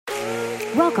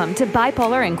Welcome to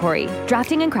Bipolar Inquiry,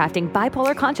 drafting and crafting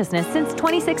bipolar consciousness since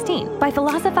 2016 by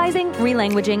philosophizing,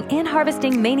 relanguaging, and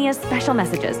harvesting mania's special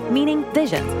messages, meaning,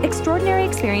 visions, extraordinary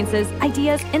experiences,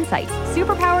 ideas, insights,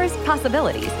 superpowers,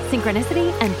 possibilities,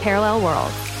 synchronicity, and parallel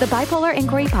worlds. The Bipolar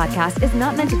Inquiry podcast is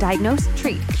not meant to diagnose,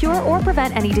 treat, cure, or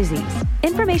prevent any disease.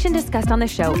 Information discussed on the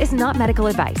show is not medical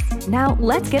advice. Now,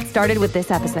 let's get started with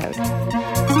this episode.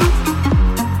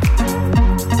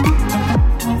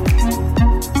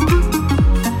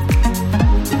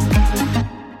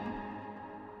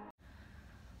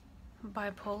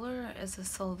 Bipolar is a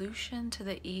solution to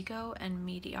the ego and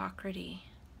mediocrity.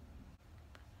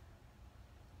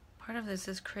 Part of this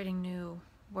is creating new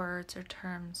words or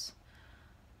terms,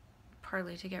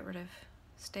 partly to get rid of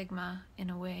stigma in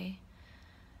a way,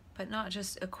 but not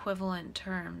just equivalent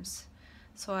terms.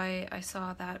 So I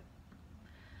saw that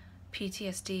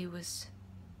PTSD was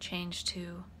changed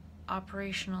to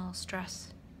operational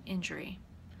stress injury.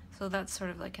 So that's sort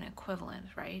of like an equivalent,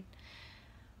 right?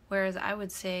 Whereas I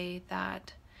would say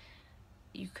that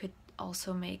you could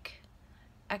also make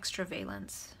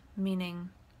extravalence, meaning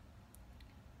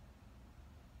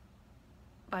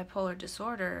bipolar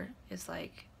disorder is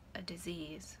like a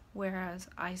disease, whereas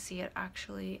I see it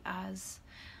actually as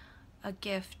a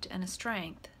gift and a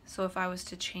strength. So if I was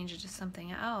to change it to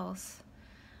something else,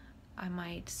 I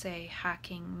might say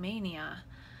hacking mania,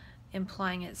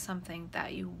 implying it's something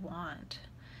that you want,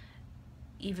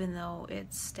 even though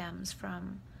it stems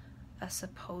from a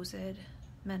supposed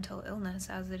mental illness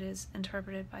as it is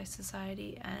interpreted by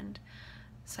society and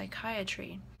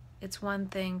psychiatry. It's one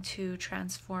thing to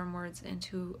transform words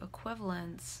into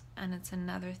equivalents, and it's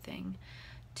another thing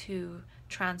to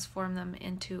transform them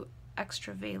into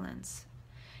extravalence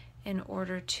in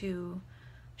order to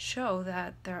show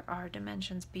that there are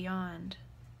dimensions beyond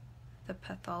the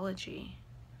pathology.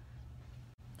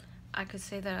 I could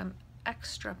say that I'm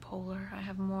extra polar. I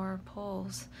have more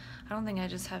poles. I don't think I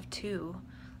just have two,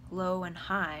 low and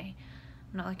high.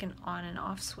 I'm not like an on and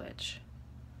off switch.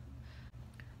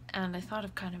 And I thought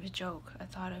of kind of a joke. I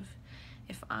thought of,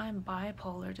 if I'm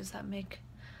bipolar, does that make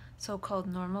so-called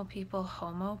normal people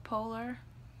homopolar?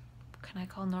 Can I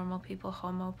call normal people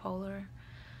homopolar?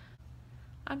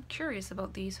 I'm curious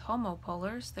about these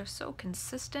homopolars. They're so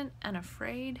consistent and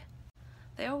afraid.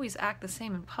 They always act the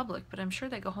same in public, but I'm sure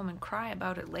they go home and cry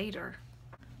about it later.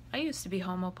 I used to be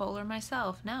homopolar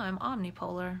myself. Now I'm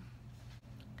omnipolar.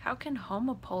 How can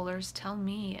homopolars tell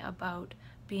me about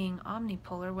being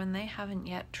omnipolar when they haven't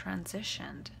yet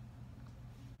transitioned?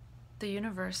 The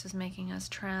universe is making us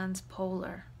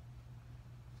transpolar.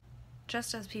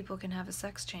 Just as people can have a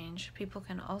sex change, people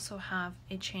can also have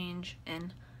a change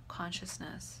in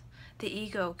consciousness. The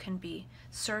ego can be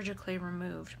surgically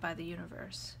removed by the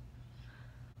universe.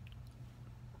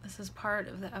 This is part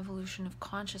of the evolution of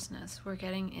consciousness. We're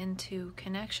getting into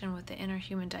connection with the inner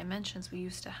human dimensions we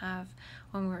used to have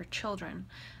when we were children.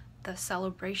 The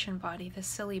celebration body, the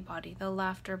silly body, the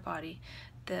laughter body,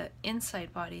 the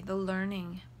insight body, the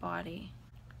learning body.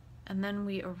 And then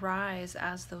we arise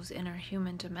as those inner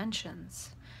human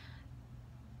dimensions,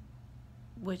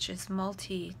 which is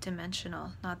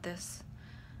multi-dimensional, not this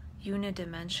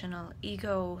unidimensional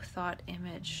ego, thought,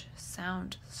 image,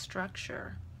 sound,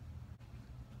 structure.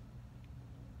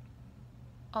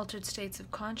 Altered states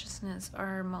of consciousness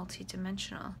are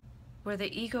multidimensional, where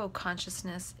the ego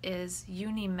consciousness is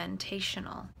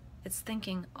unimentational. It's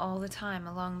thinking all the time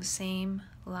along the same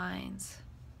lines,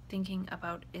 thinking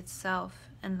about itself,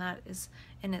 and that is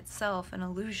in itself an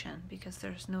illusion because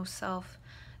there's no self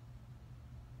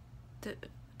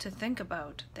to think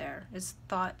about. There is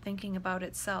thought thinking about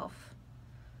itself.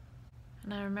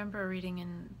 And I remember reading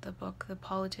in the book The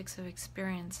Politics of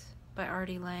Experience by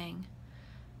Artie Lang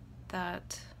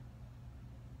that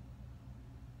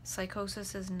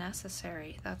psychosis is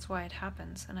necessary. That's why it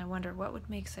happens. And I wonder, what would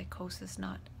make psychosis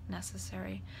not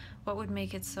necessary? What would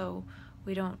make it so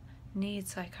we don't need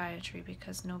psychiatry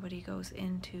because nobody goes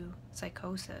into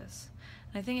psychosis?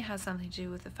 And I think it has something to do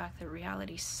with the fact that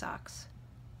reality sucks.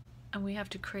 And we have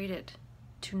to create it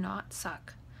to not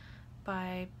suck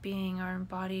by being our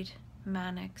embodied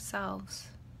manic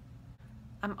selves.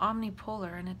 I'm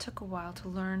omnipolar, and it took a while to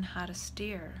learn how to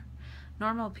steer.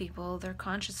 Normal people, their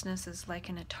consciousness is like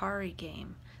an Atari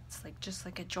game. It's like just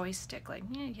like a joystick, like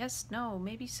yeah, yes, no,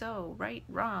 maybe so, right,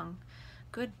 wrong,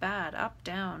 good, bad, up,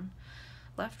 down,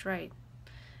 left, right.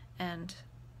 And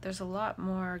there's a lot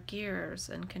more gears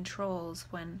and controls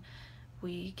when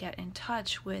we get in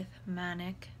touch with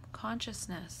manic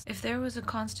consciousness. If there was a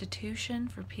constitution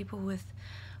for people with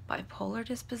bipolar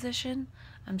disposition,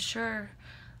 I'm sure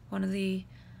one of the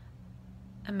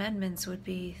amendments would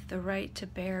be the right to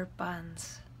bear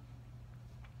buns.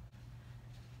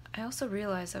 I also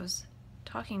realized I was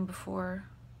talking before,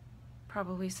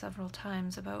 probably several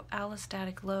times, about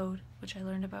allostatic load, which I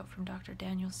learned about from Dr.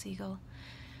 Daniel Siegel,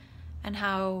 and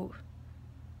how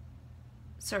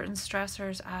certain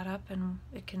stressors add up and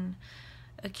it can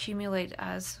accumulate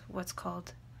as what's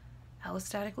called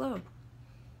allostatic load,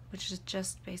 which is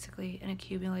just basically an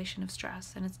accumulation of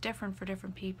stress. And it's different for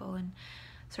different people, and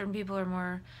certain people are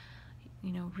more,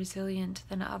 resilient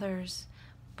than others.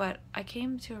 But I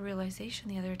came to a realization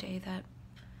the other day that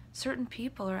certain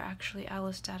people are actually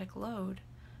allostatic load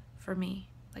for me.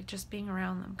 Like, just being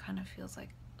around them kind of feels like,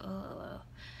 ugh.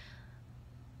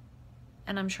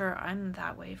 And I'm sure I'm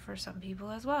that way for some people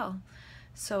as well.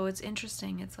 So it's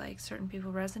interesting. It's like certain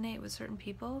people resonate with certain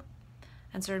people,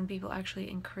 and certain people actually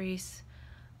increase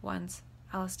one's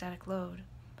allostatic load,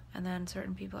 and then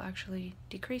certain people actually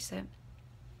decrease it.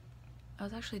 I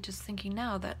was actually just thinking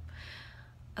now that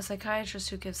a psychiatrist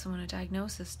who gives someone a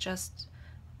diagnosis just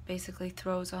basically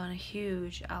throws on a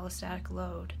huge allostatic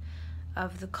load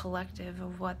of the collective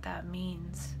of what that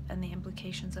means and the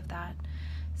implications of that.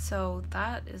 So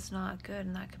that is not good,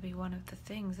 and that could be one of the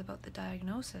things about the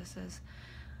diagnosis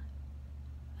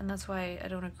and that's why I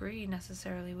don't agree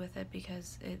necessarily with it,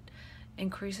 because it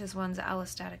increases one's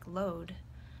allostatic load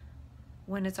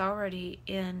when it's already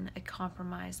in a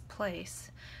compromised place.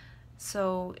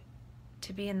 So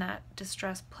to be in that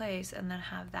distressed place and then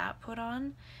have that put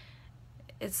on,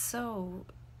 it's so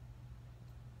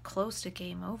close to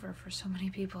game over for so many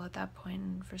people at that point,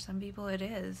 and for some people it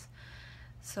is.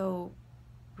 So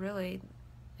really,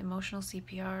 emotional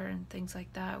CPR and things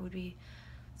like that would be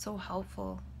so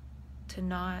helpful to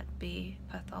not be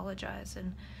pathologized.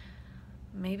 And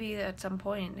maybe at some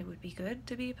point it would be good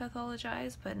to be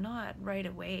pathologized, but not right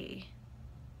away.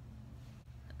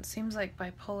 It seems like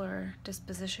bipolar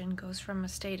disposition goes from a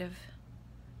state of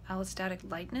allostatic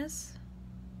lightness,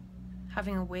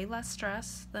 having a way less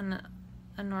stress than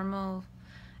a normal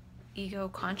ego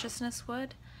consciousness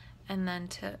would, and then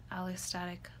to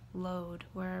allostatic load,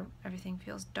 where everything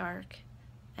feels dark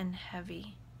and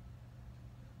heavy.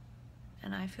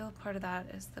 And I feel part of that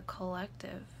is the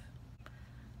collective.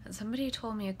 And somebody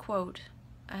told me a quote,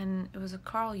 and it was a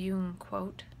Carl Jung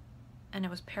quote, and it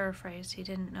was paraphrased. He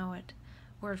didn't know it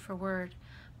word for word,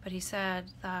 but he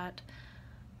said that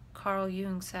Carl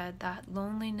Jung said that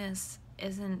loneliness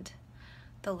isn't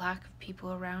the lack of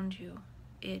people around you.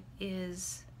 It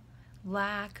is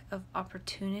lack of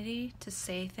opportunity to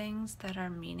say things that are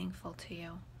meaningful to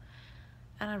you.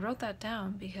 And I wrote that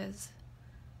down because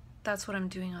that's what I'm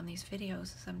doing on these videos,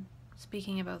 is I'm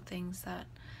speaking about things that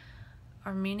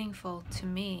are meaningful to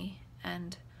me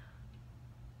and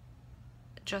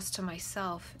just to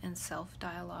myself in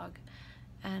self-dialogue.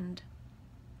 And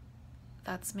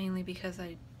that's mainly because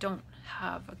I don't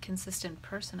have a consistent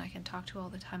person I can talk to all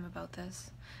the time about this.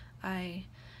 I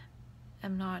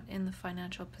am not in the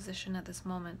financial position at this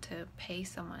moment to pay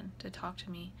someone to talk to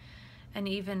me. And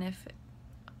even if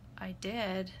I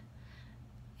did,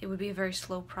 it would be a very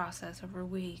slow process over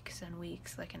weeks and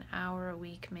weeks, like an hour a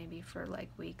week maybe for like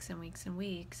weeks and weeks and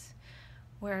weeks,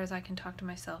 whereas I can talk to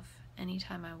myself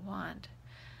anytime I want.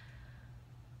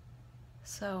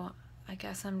 So I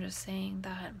guess I'm just saying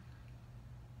that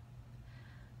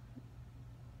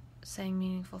saying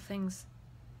meaningful things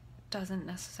doesn't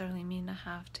necessarily mean I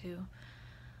have to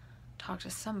talk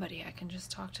to somebody. I can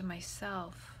just talk to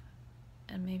myself,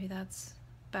 and maybe that's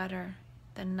better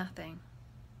than nothing.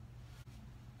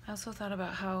 I also thought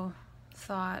about how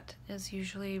thought is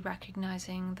usually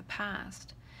recognizing the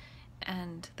past,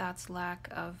 and that's lack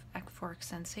of euphoric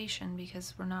sensation,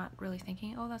 because we're not really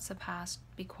thinking, oh, that's the past,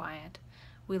 be quiet.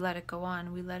 We let it go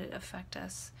on, we let it affect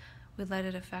us, we let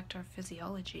it affect our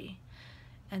physiology.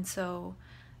 And so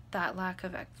that lack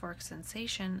of euphoric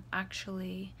sensation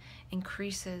actually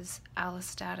increases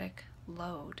allostatic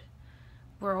load.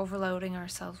 We're overloading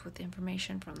ourselves with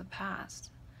information from the past,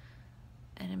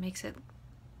 and it makes it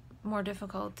more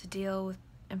difficult to deal with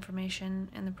information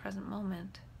in the present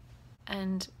moment.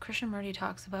 And Krishnamurti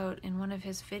talks about in one of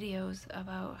his videos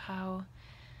about how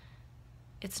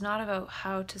it's not about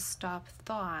how to stop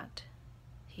thought,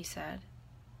 he said.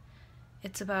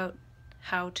 It's about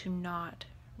how to not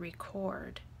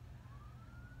record.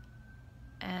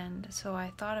 And so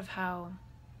I thought of how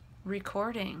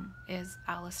recording is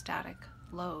allostatic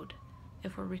load.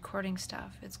 If we're recording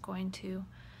stuff, it's going to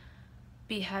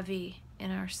be heavy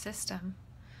in our system,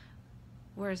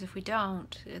 whereas if we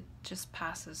don't, it just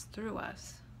passes through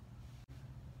us.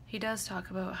 He does talk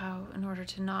about how in order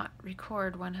to not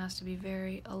record, one has to be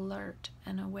very alert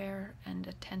and aware and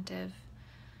attentive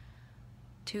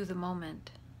to the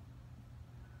moment.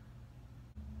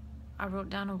 I wrote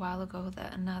down a while ago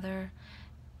that another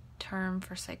term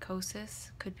for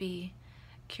psychosis could be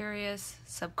curious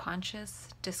subconscious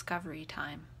discovery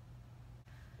time.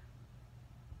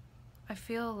 I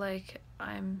feel like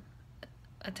I'm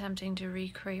attempting to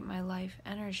recreate my life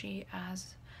energy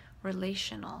as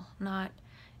relational, not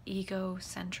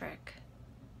egocentric.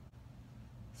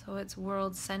 So it's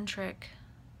world-centric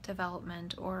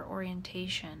development or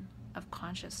orientation of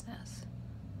consciousness.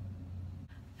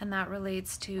 And that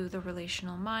relates to the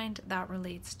relational mind, that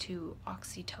relates to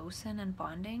oxytocin and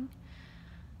bonding.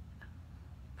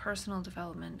 Personal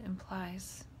development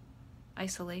implies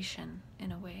isolation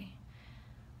in a way.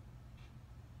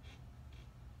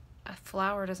 A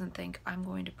flower doesn't think, I'm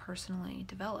going to personally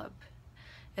develop.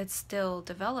 It still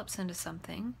develops into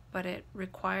something, but it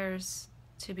requires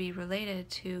to be related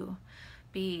to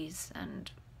bees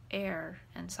and air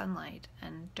and sunlight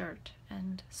and dirt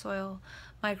and soil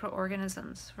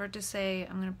microorganisms. For it to say,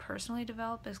 I'm going to personally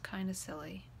develop is kind of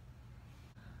silly.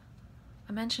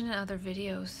 I mentioned in other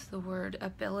videos the word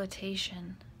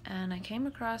habilitation, and I came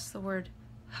across the word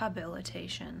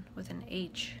habilitation with an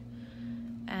H,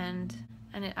 and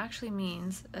it actually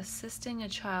means assisting a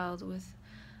child with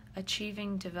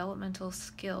achieving developmental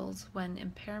skills when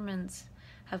impairments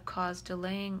have caused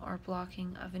delaying or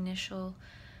blocking of initial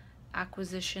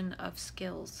acquisition of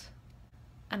skills.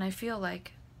 And I feel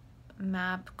like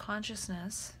MAP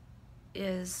consciousness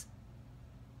is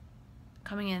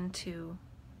coming in to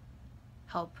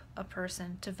help a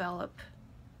person develop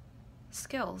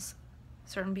skills,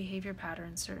 certain behavior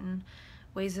patterns, certain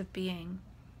ways of being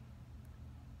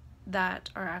that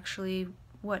are actually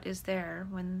what is there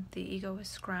when the ego is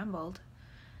scrambled.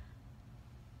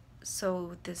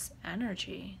 So this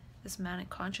energy, this manic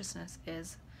consciousness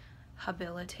is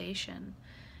habilitation,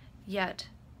 yet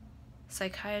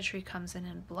psychiatry comes in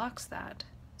and blocks that.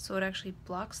 So it actually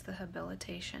blocks the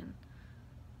habilitation.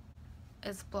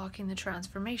 It's blocking the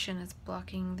transformation, it's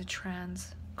blocking the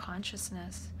trans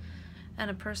consciousness. And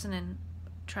a person in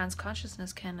trans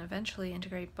consciousness can eventually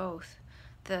integrate both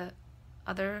the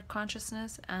other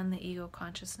consciousness and the ego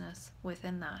consciousness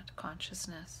within that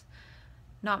consciousness,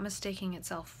 not mistaking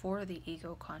itself for the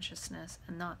ego consciousness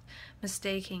and not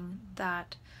mistaking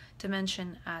that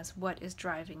dimension as what is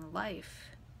driving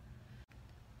life.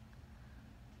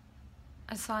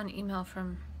 I saw an email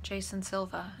from Jason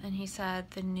Silva, and he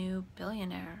said the new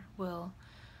billionaire will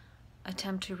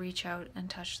attempt to reach out and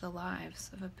touch the lives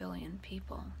of 1 billion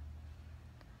people.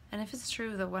 And if it's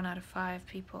true that 1 out of 5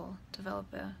 people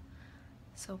develop a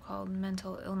so-called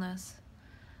mental illness,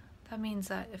 that means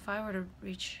that if I were to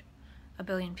reach 1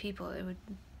 billion people, it would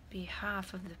be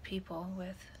half of the people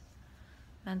with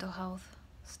mental health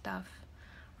stuff.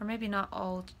 Or maybe not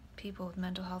all people with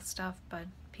mental health stuff, but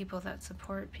people that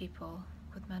support people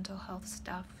with mental health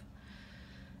stuff.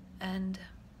 And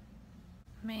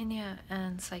mania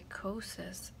and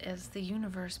psychosis is the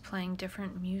universe playing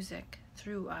different music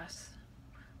through us.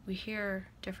 We hear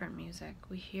different music,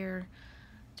 we hear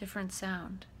different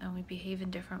sound, and we behave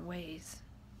in different ways.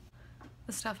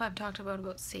 The stuff I've talked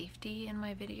about safety in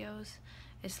my videos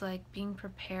is like being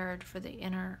prepared for the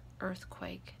inner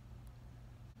earthquake.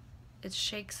 It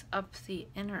shakes up the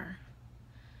inner.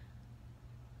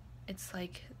 It's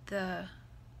like the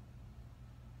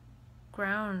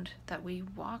ground that we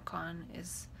walk on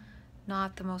is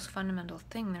not the most fundamental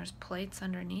thing. There's plates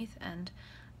underneath, and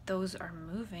those are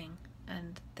moving,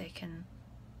 and they can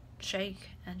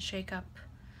shake and shake up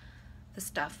the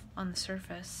stuff on the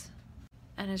surface.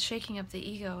 And it's shaking up the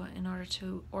ego in order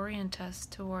to orient us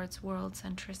towards world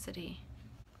centricity.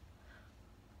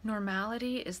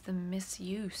 Normality is the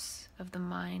misuse of the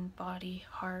mind, body,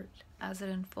 heart as it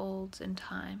unfolds in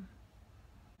time.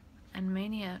 And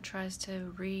mania tries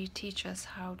to reteach us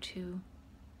how to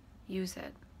use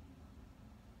it.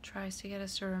 Tries to get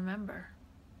us to remember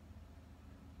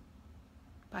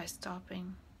by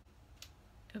stopping.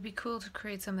 It would be cool to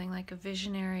create something like a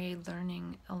visionary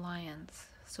learning alliance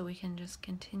so we can just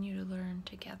continue to learn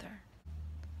together.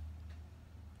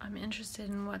 I'm interested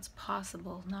in what's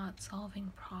possible, not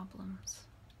solving problems.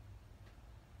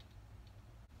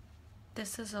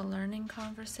 This is a learning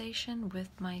conversation with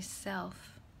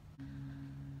myself.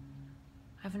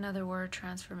 I have another word,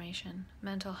 transformation.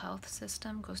 Mental health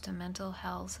system goes to mental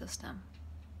hell system.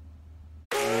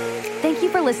 Thank you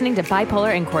for listening to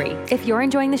Bipolar Inquiry. If you're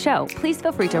enjoying the show, please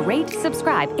feel free to rate,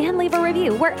 subscribe, and leave a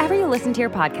review wherever you listen to your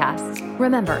podcasts.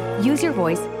 Remember, use your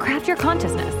voice, craft your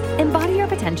consciousness, embody your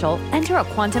potential, enter a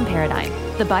quantum paradigm.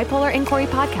 The Bipolar Inquiry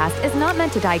podcast is not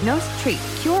meant to diagnose, treat,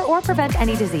 cure, or prevent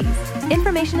any disease.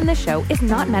 Information in this show is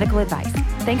not medical advice.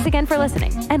 Thanks again for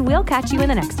listening, and we'll catch you in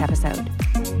the next episode.